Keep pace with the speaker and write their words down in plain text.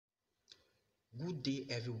Good day,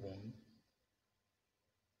 everyone.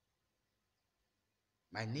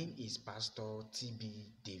 My name is Pastor TB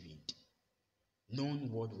David, known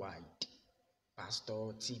worldwide,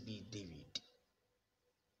 Pastor TB David.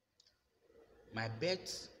 My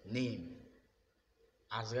birth name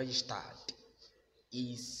as registered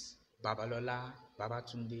is Babalola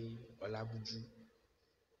Babatunde Olaguju,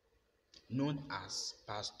 known as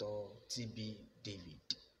Pastor TB David.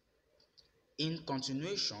 In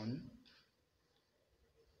continuation,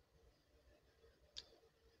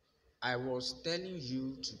 I was telling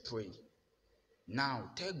you to pray. Now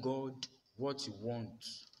tell God what you want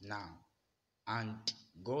now, and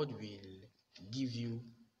God will give you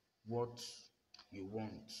what you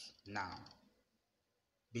want now.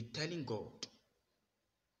 Be telling God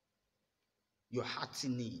your hearty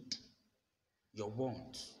need, your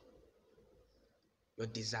wants, your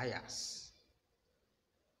desires,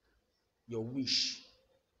 your wish.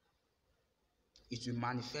 It will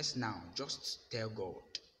manifest now. Just tell God.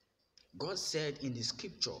 God said in the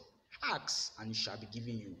scripture, ask and it shall be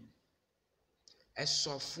given you. Ẹ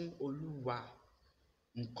sọ fún Olúwa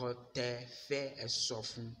nǹkan tẹ́ fẹ́, ẹ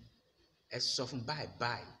sọ fún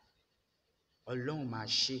bye. Ọlọ́run máa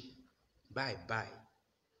ṣe bye.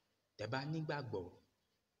 Tẹ́ bá nígbàgbọ́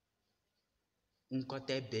nǹkan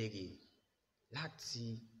tẹ́ béèrè láti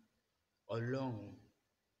Ọlọ́run,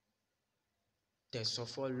 tẹ́ sọ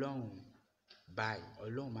fún Ọlọ́run bye,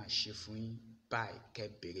 Ọlọ́run máa ṣe fún yín bye. Kẹ́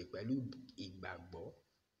béèrè pẹ̀lú ìgbàgbọ́.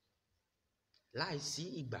 Láìsí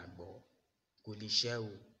ìgbàgbọ́ kò lè ṣẹ o.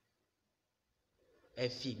 Ẹ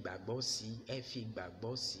fi ìgbàgbọ́ sí, ẹ fi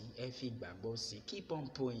ìgbàgbọ́ sí, ẹ fi ìgbàgbọ́ sí. Keep on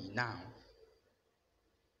praying now.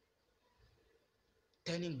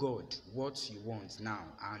 Telling God what you want now,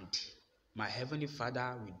 and my Heavenly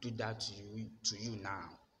Father will do that to you now.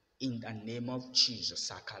 In the name of Jesus.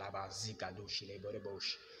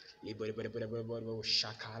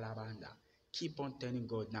 Keep on telling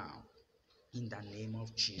God now. In the name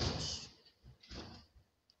of Jesus.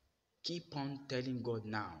 Keep on telling God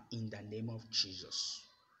now. In the name of Jesus.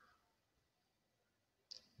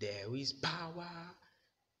 There is power,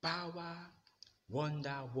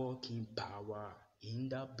 wonder-working power in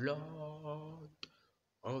the blood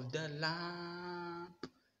of the Lamb.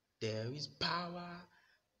 There is power,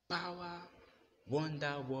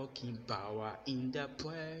 wonder-working power in the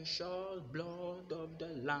precious blood of the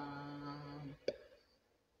Lamb.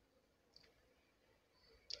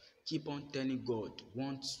 Keep on telling God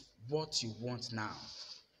what you want now.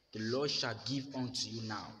 The Lord shall give unto you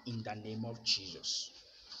now in the name of Jesus.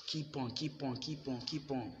 Keep on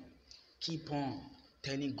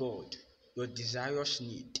telling God your desirous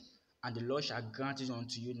need, and the Lord shall grant it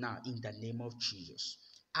unto you now in the name of Jesus.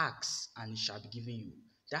 Ask and it shall be given you.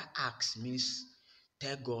 That ask means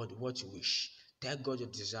tell God what you wish. Tell God your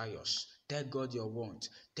desires. Tell God your want.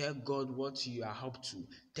 Tell God what you are up to.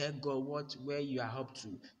 Tell God where you are up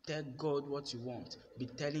to. Tell God what you want. Be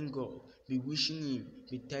telling God. Be wishing Him.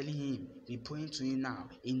 Be telling Him. Be praying to Him now.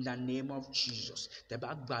 In the name of Jesus. Tẹ́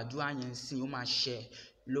bá gbàdúrà yẹn sí, ó máa ṣẹ.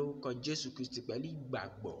 Lórúkọ Jésù Kristi pẹ̀lú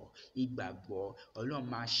ìgbàgbọ́ Ọlọ́run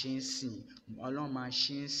máa ṣe ń sìn, Ọlọ́run máa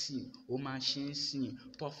ṣe ń sìn, ó máa ṣe ń sìn.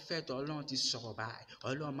 Prophet Ọlọ́run ti sọ̀rọ̀ báyìí,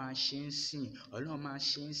 Ọlọ́run máa ṣe ń sìn, Ọlọ́run máa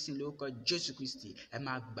ṣe ń sìn. Lórúkọ Jésù Kristi ẹ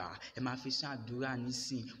máa gbà, ẹ máa fi sí àdúrà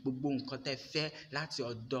nísìn. Gbogbo nǹkan tẹ́ fẹ́ láti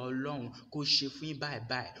ọ̀dọ̀ Ọlọ́run kó ṣe fún yín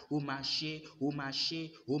báyìí, ó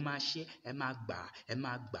máa ṣe. Ẹ máa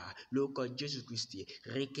gbà lórúkọ Jésù Kristi.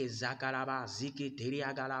 Reke zagalaba zike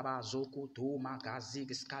teriagalaba zoko to magazik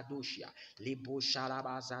skadoshia lebo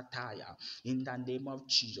sharaba zataya. In the name of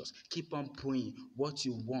Jesus, keep on praying what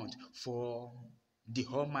you want for the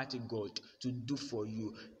Almighty God to do for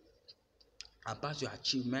you. About your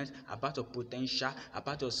achievements, about your potential,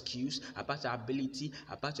 about your skills, about your ability,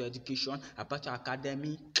 about your education, about your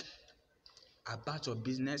academy, about your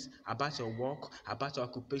business, about your work, about your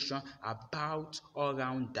occupation, about all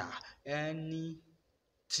rounder. Anything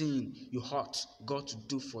you ought God to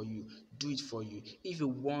do for you, do it for you. If you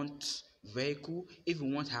want vehicle, if you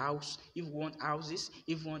want house, if you want houses,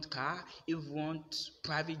 if you want car, if you want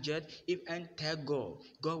private jet, tell God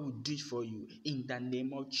will do it for you in the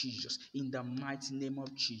name of Jesus, in the mighty name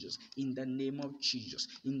of Jesus, in the name of Jesus,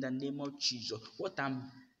 in the name of Jesus. What I'm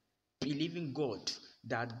believing God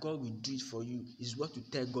that God will do it for you is what to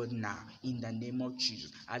tell God now in the name of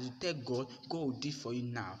Jesus. As you tell God will do it for you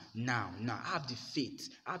now. Have the faith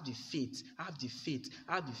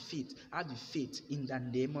in the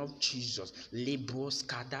name of Jesus.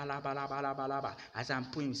 As I'm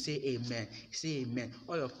praying, say amen. Say amen.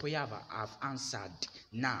 All your prayer have answered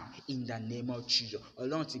now in the name of Jesus.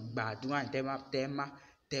 Ọlọ́run ti gbàdúrà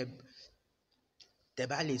tẹ́ tẹ́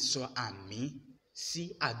bá lè sọ àmín sí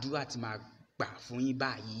àdúrà tí màá gbà fún yín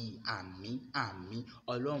báyìí, àmín àmín,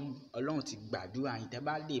 ọlọ́run ti gbàdúrà yín. Tẹ́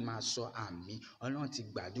bá lè máa sọ àmín, ọlọ́run ti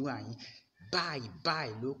gbàdúrà yín báyìí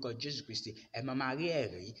báyìí lórúkọ Jésù Kristi. Ẹ máa rí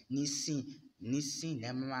ẹ̀rí nísìn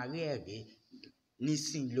ẹ máa rí ẹ̀rí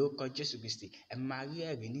nísìn lórúkọ Jésù Kristi. Ẹ máa rí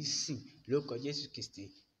ẹ̀rí nísìn lórúkọ Jésù Kristi.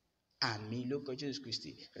 Àmín lórúkọ Jésù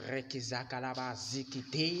Kristi. Rekizakalaba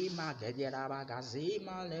zikite magederaba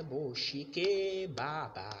gazema lebo shike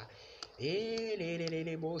baba.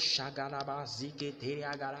 Bo shagalaba zikite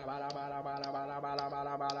agalaba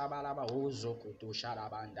ozokoto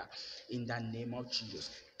sharabanda. In the name of Jesus,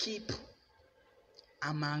 keep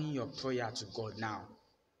hammering your prayer to God now.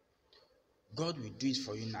 God will do it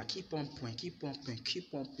for you now. Keep on praying, keep on praying,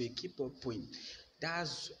 keep on praying, keep on praying.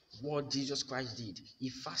 That's what Jesus Christ did. He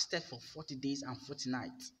fasted for 40 days and 40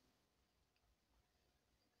 nights.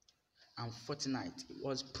 He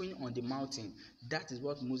was praying on the mountain. That is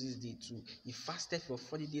what Moses did too. He fasted for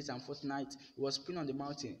 40 days and 40 nights. He was praying on the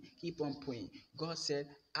mountain. Keep on praying. God said,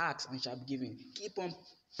 ask and shall be given. Keep on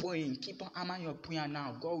praying. Keep on hammering your prayer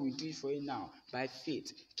now. God will do it for you now by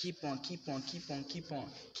faith. Keep on. It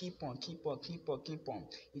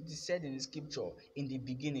is said in the scripture, in the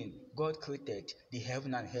beginning, God created the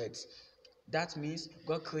heaven and earth. That means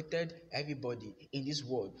God created everybody in this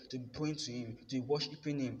world to be praying to Him, to be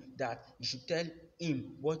worshiping Him, that you should tell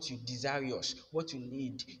Him what you desire, what you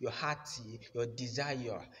need, your heart, your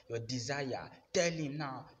desire. Tell Him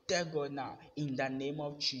now, tell God now, in the name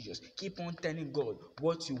of Jesus. Keep on telling God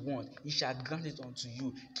what you want. He shall grant it unto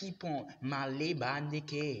you. Keep on.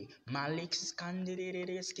 Malebandeke,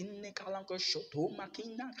 Malexkandere, Skinne Kalanko Shoto,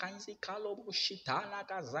 Makina Kaisi Kalobo Shitana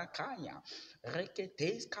Kazakaya.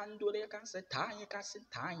 Reketes kandore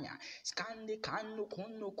kasetanya skande kanu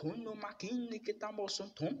kono makini kitamo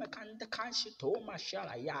sontoma kanda kanshi toma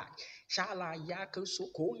shalaya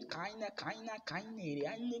kusoko kaina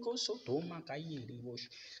aniko sotoma kairi bosh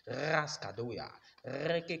raskadoya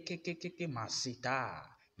rekekekeke masita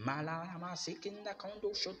mala masikinda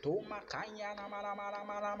kondo shotoma kanya na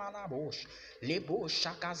mala bosh lebo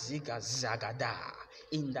shaka ziga zagada.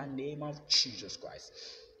 In the name of Jesus Christ,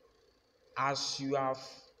 as you have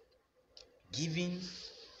given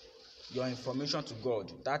your information to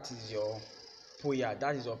God, that is your prayer,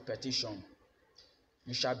 that is your petition,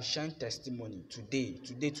 you shall be sharing testimony today,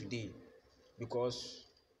 because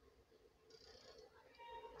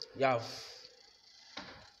you have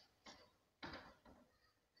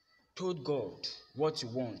told God what you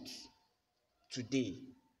want today.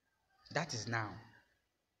 That is now.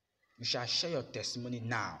 You shall share your testimony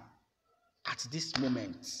now, at this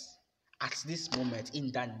moment,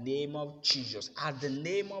 in the name of Jesus. At the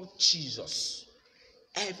name of Jesus,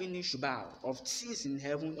 every knee shall bow, of things in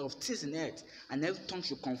heaven, of things in earth, and every tongue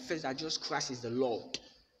shall confess that Jesus Christ is the Lord,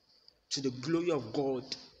 to the glory of God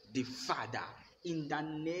the Father. In the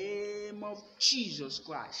name of Jesus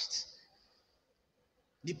Christ,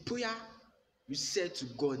 the prayer you said to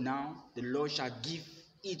God now, the Lord shall give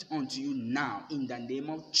it unto you now, in the name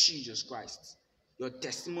of Jesus Christ. Your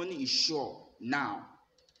testimony is sure now,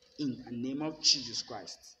 in the name of Jesus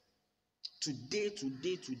Christ. Today,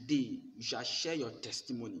 you shall share your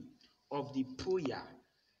testimony of the prayer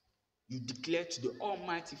you declare to the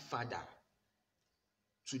Almighty Father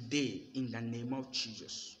today, in the name of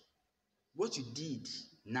Jesus. What you did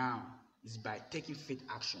now is by taking faith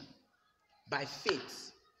action. By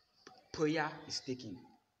faith, prayer is taken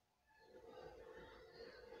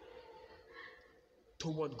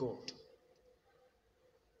toward God.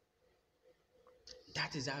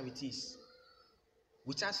 That is how it is.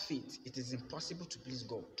 Without faith, it is impossible to please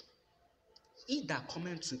God. He that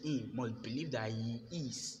cometh to Him must believe that He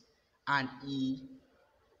is, and He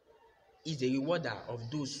is a rewarder of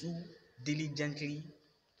those who diligently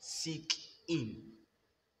seek Him.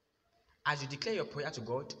 As you declare your prayer to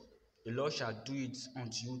God, the Lord shall do it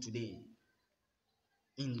unto you today,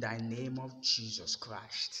 in the name of Jesus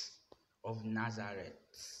Christ of Nazareth.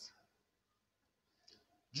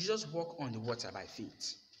 Jesus walked on the water by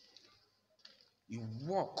faith. You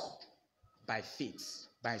walk by faith,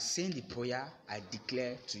 by saying the prayer I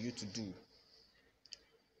declare to you to do.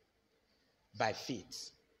 By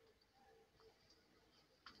faith.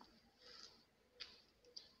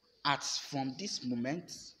 As from this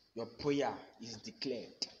moment, your prayer is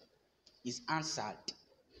declared, is answered.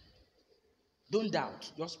 Don't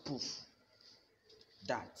doubt, just prove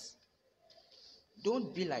that.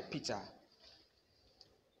 Don't be like Peter,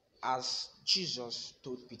 as Jesus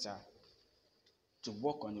told Peter to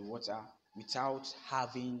walk on the water without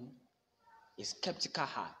having a skeptical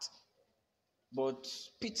heart. But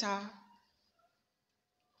Peter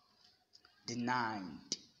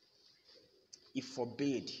denied. He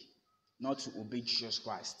forbade not to obey Jesus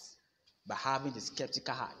Christ by having the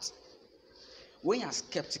skeptical heart. When you are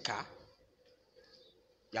skeptical,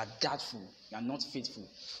 you are doubtful, you are not faithful.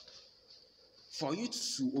 For you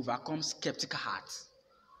to overcome skeptical heart,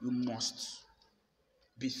 you must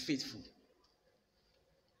be faithful.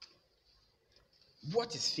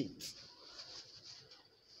 What is faith?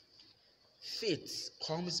 Faith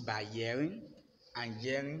comes by hearing and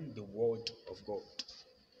hearing the word of God.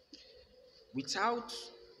 Without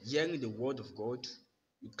hearing the word of God,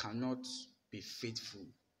 you cannot be faithful.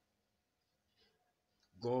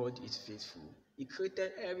 God is faithful. He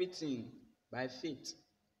created everything by faith.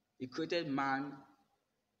 He created man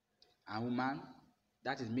and woman,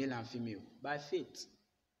 that is male and female, by faith.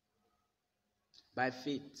 By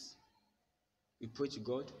faith, we pray to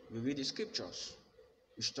God, we read the scriptures,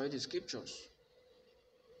 we study the scriptures.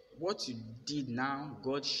 What you did now,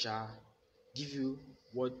 God shall give you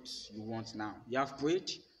what you want now. You have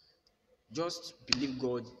prayed, just believe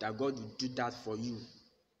God that God will do that for you.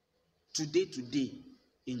 Today,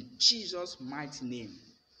 in Jesus' mighty name.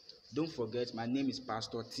 Don't forget, my name is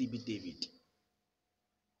Pastor TB David.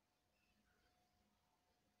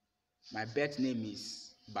 My birth name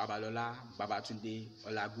is Babalola Babatunde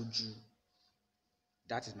Olaguju.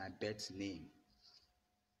 That is my birth name.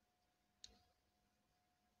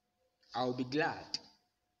 I will be glad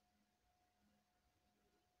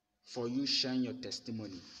for you sharing your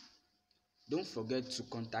testimony. Don't forget to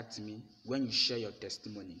contact me when you share your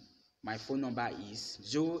testimony. My phone number is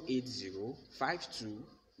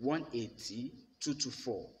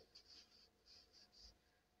 080-52-180-224.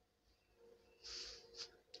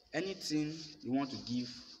 Anything you want to give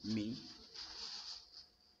me,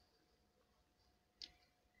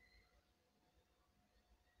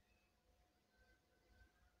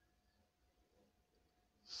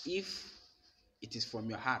 if it is from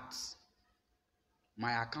your heart,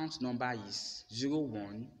 my account number is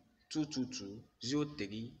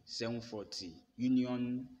 01-222-03-740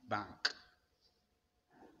 Union Bank.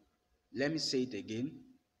 Let me say it again,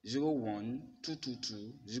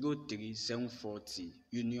 01-222-03-740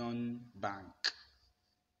 Union Bank.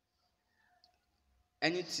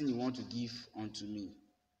 Anything you want to give unto me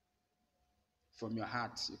from your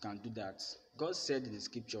heart, you can do that. God said in the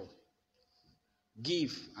scripture,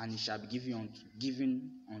 give and it shall be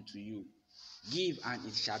given unto you. Give and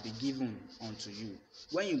it shall be given unto you.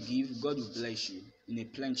 When you give, God will bless you in a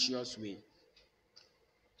plenteous way.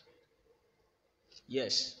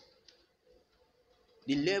 Yes.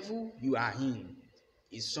 The level you are in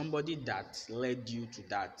is somebody that led you to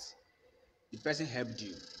that. The person helped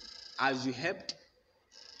you. As you helped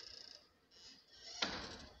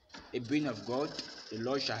a being of God, the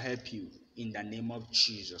Lord shall help you in the name of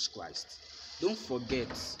Jesus Christ. Don't forget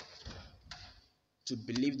to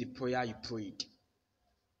believe the prayer you prayed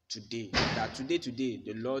today. That today,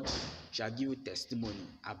 the Lord shall give you testimony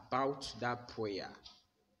about that prayer.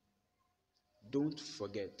 Don't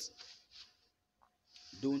forget.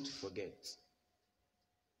 Don't forget.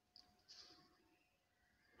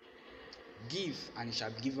 Give and it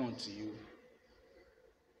shall be given unto you.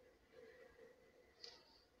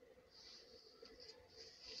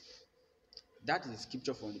 That is the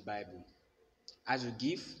scripture from the Bible. As you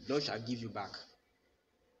give, Lord shall give you back.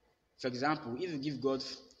 For example, if you give God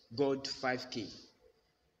 5K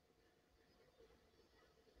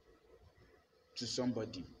to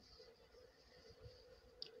somebody,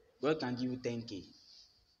 God can give you 10K.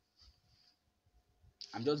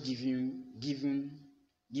 I'm just giving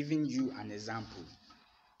you an example.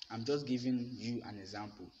 I'm just giving you an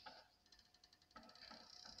example.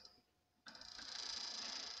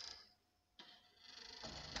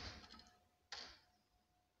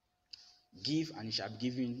 Give and it shall be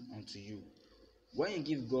given unto you. When you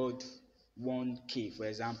give God 1K, for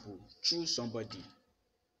example, through somebody,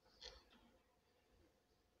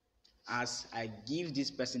 as I give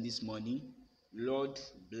this person this money, Lord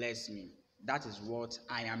bless me. That is what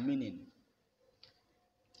I am meaning.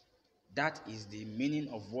 That is the meaning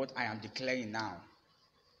of what I am declaring now.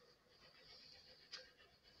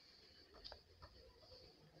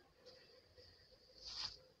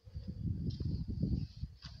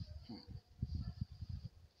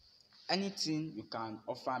 Anything you can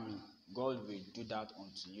offer me, God will do that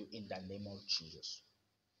unto you in the name of Jesus.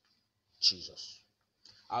 Jesus.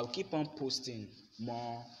 I'll keep on posting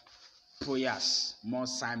more prayers, more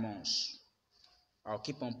sermons. I'll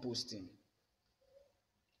keep on posting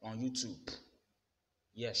on YouTube.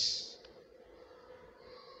 Yes.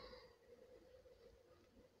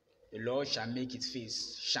 The Lord shall make his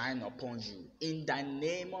face shine upon you in the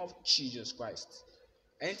name of Jesus Christ.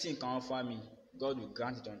 Anything you can offer me, God will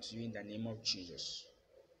grant it unto you in the name of Jesus.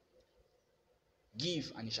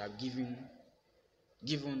 Give, and it shall be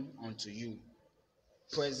given unto you.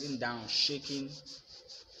 Pressing down, shaking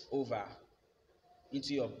over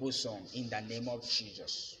into your bosom in the name of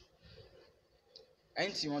Jesus.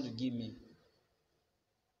 Anything you want to give me,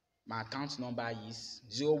 my account number is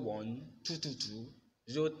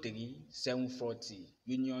 01-222-03-740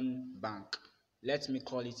 Union Bank. Let me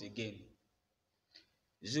call it again.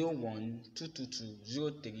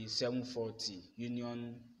 01-222-03-740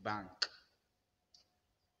 Union Bank.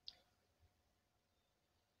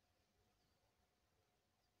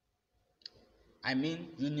 I mean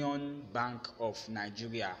Union Bank of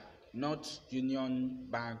Nigeria, not Union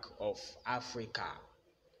Bank of Africa.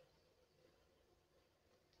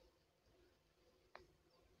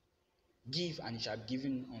 Give, and it shall be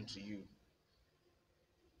given unto you.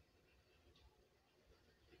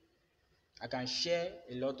 I can share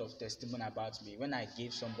a lot of testimony about me when I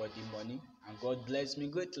gave somebody money and God blessed me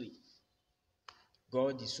greatly.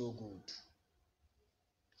 God is so good.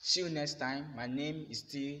 See you next time. My name is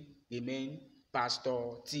still remain Pastor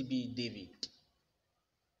TB David.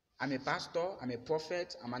 I'm a pastor, I'm a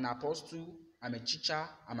prophet, I'm an apostle, I'm a teacher,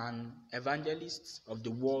 I'm an evangelist of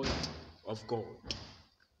the word of God.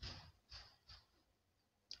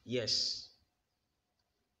 Yes.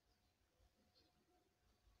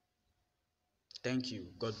 Thank you.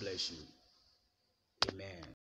 God bless you. Amen.